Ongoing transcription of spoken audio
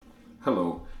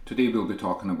Hello, today we'll be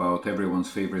talking about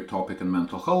everyone's favorite topic in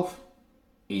mental health,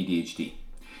 ADHD.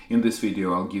 In this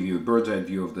video, I'll give you a bird's eye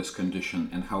view of this condition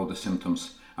and how the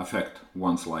symptoms affect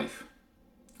one's life.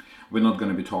 We're not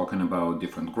going to be talking about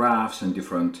different graphs and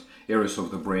different areas of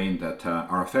the brain that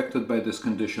are affected by this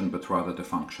condition, but rather the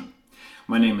function.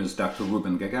 My name is Dr.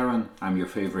 Ruben Gagarin. I'm your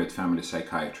favorite family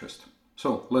psychiatrist.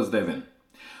 So let's dive in.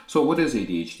 So what is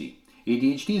ADHD?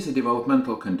 ADHD is a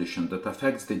developmental condition that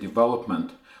affects the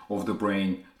development of the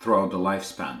brain throughout the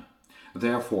lifespan.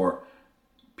 Therefore,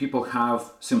 people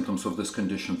have symptoms of this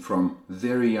condition from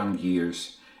very young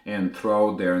years and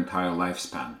throughout their entire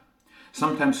lifespan.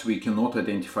 Sometimes we cannot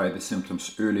identify the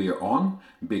symptoms earlier on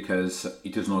because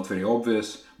it is not very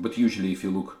obvious, but usually if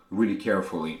you look really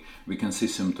carefully, we can see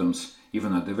symptoms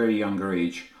even at a very younger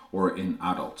age or in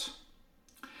adults.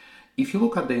 If you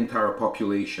look at the entire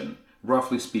population,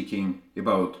 roughly speaking,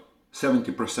 about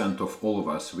 70% of all of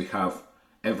us, we have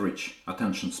average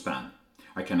attention span.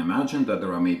 I can imagine that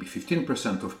there are maybe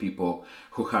 15% of people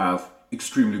who have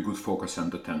extremely good focus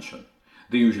and attention.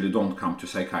 They usually don't come to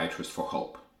psychiatrists for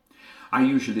help. I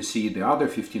usually see the other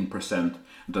 15%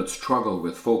 that struggle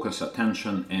with focus,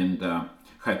 attention, and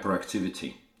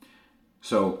hyperactivity.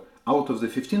 So out of the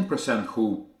 15%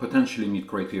 who potentially meet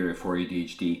criteria for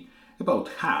ADHD, about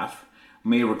half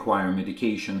may require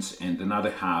medications and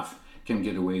another half can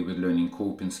get away with learning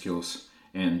coping skills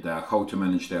and how to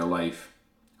manage their life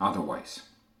otherwise.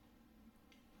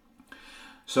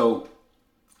 So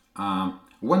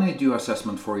when I do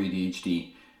assessment for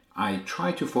ADHD, I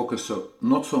try to focus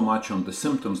not so much on the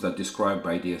symptoms that are described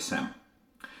by DSM.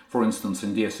 For instance,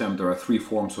 in DSM there are three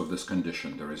forms of this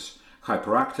condition. There is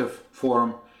hyperactive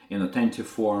form, inattentive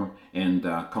form, and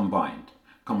combined.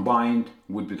 Combined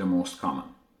would be the most common.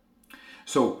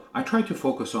 So I try to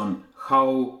focus on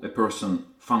how a person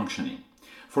functioning.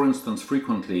 For instance,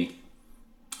 frequently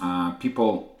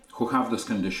people who have this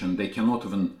condition, they cannot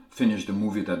even finish the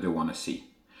movie that they want to see.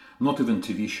 Not even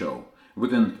TV show.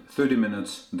 Within 30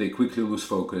 minutes, they quickly lose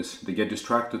focus, they get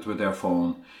distracted with their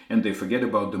phone, and they forget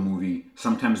about the movie.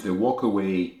 Sometimes they walk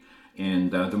away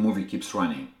and the movie keeps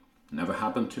running. Never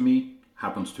happened to me,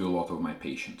 happens to a lot of my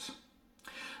patients.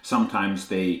 Sometimes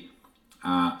they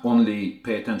only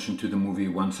pay attention to the movie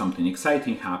when something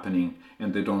exciting happening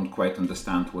and they don't quite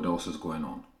understand what else is going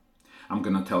on. I'm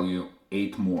going to tell you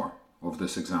 8 more of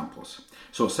these examples.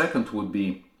 So second would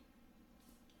be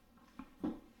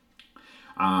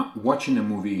watching a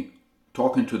movie,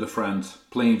 talking to the friends,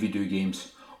 playing video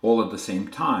games all at the same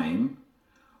time.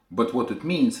 But what it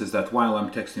means is that while I'm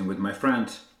texting with my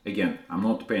friends, again, I'm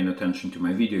not paying attention to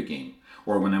my video game.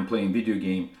 Or when I'm playing video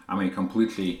game, I may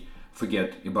completely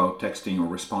forget about texting or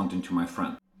responding to my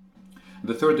friend.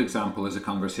 The third example is a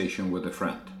conversation with a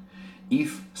friend.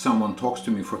 If someone talks to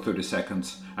me for 30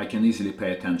 seconds, I can easily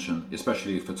pay attention,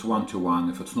 especially if it's one-to-one,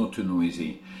 if it's not too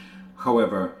noisy.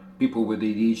 However, people with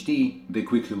ADHD, they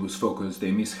quickly lose focus,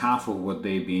 they miss half of what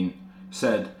they've been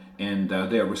said, and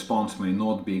their response may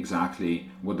not be exactly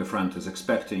what the friend is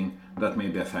expecting. That may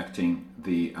be affecting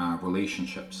the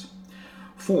relationships.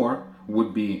 4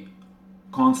 would be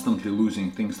constantly losing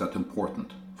things that are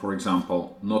important. For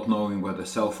example, not knowing where the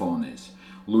cell phone is,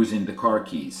 losing the car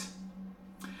keys.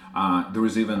 There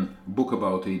is even a book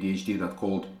about ADHD that's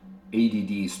called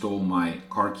ADD Stole My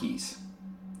Car Keys.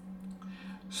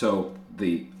 So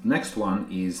the next one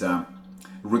is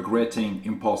regretting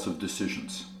impulsive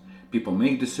decisions. People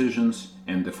make decisions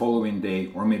and the following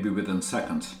day, or maybe within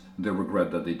seconds, they regret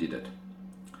that they did it.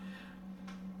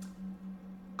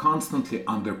 Constantly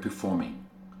underperforming.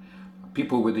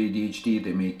 People with ADHD,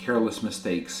 they make careless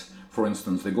mistakes. For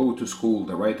instance, they go to school,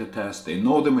 they write a test, they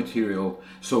know the material,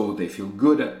 so they feel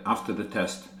good after the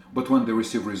test, but when they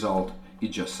receive result,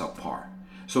 it's just subpar.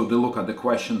 So they look at the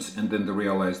questions and then they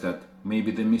realize that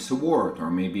maybe they miss a word,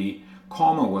 or maybe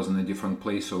comma was in a different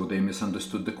place, so they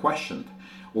misunderstood the question.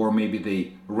 Or maybe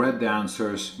they read the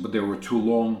answers, but they were too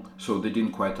long, so they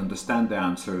didn't quite understand the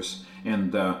answers,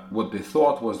 and what they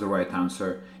thought was the right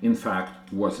answer, in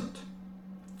fact, wasn't.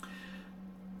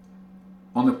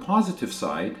 On the positive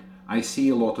side, I see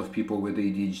a lot of people with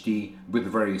ADHD with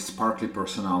very sparkly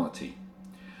personality.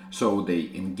 So they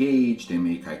engage, they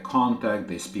make eye contact,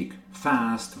 they speak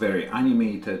fast, very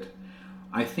animated.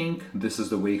 I think this is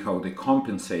the way how they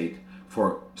compensate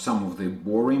for some of the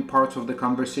boring parts of the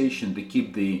conversation. They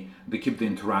keep the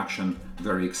interaction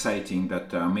very exciting.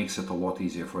 That makes it a lot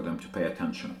easier for them to pay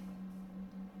attention.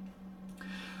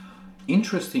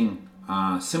 Interesting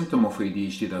symptom of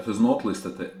ADHD that is not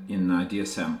listed in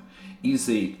DSM is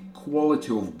a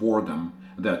quality of boredom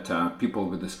that people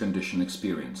with this condition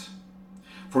experience.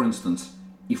 For instance,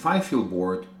 if I feel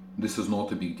bored, this is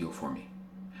not a big deal for me.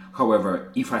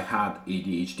 However, if I had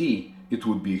ADHD, it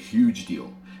would be a huge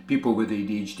deal. People with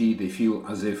ADHD, they feel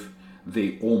as if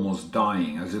they almost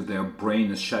dying, as if their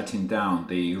brain is shutting down,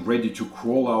 they're ready to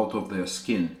crawl out of their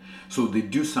skin. So they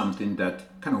do something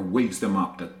that kind of wakes them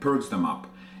up, that perks them up.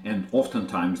 And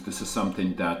oftentimes this is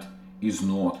something that is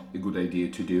not a good idea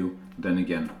to do. Then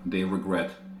again, they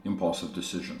regret impulsive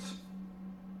decisions.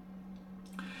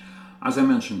 As I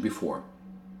mentioned before,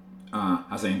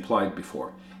 as I implied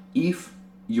before, if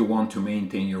you want to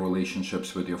maintain your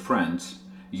relationships with your friends,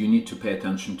 you need to pay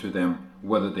attention to them,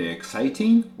 whether they're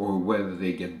exciting or whether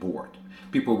they get bored.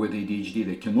 People with ADHD,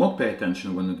 they cannot pay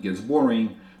attention when it gets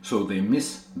boring, so they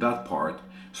miss that part.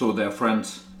 So their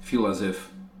friends feel as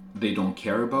if they don't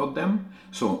care about them.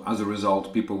 So as a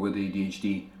result, people with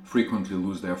ADHD frequently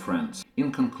lose their friends.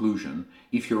 In conclusion,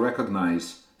 if you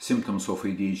recognize symptoms of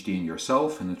ADHD in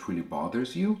yourself and it really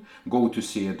bothers you, go to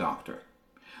see a doctor.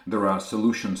 There are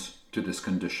solutions to this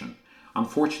condition.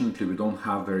 Unfortunately, we don't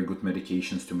have very good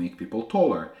medications to make people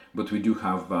taller, but we do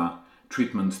have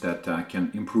treatments that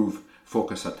can improve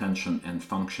focus, attention, and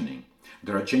functioning.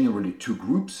 There are generally two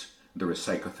groups. There is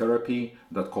psychotherapy,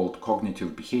 that's called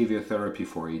cognitive behavior therapy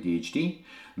for ADHD.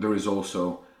 There is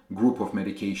also a group of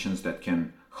medications that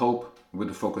can help with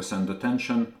the focus and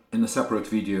attention. In a separate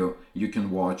video, you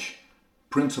can watch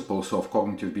principles of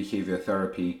cognitive behavior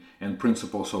therapy and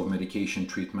principles of medication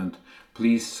treatment.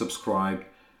 Please subscribe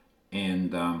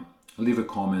and leave a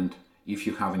comment if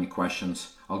you have any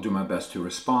questions. I'll do my best to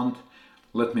respond.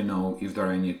 Let me know if there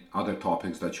are any other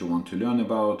topics that you want to learn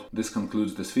about. This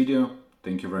concludes this video.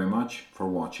 Thank you very much for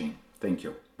watching. Thank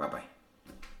you. Bye-bye.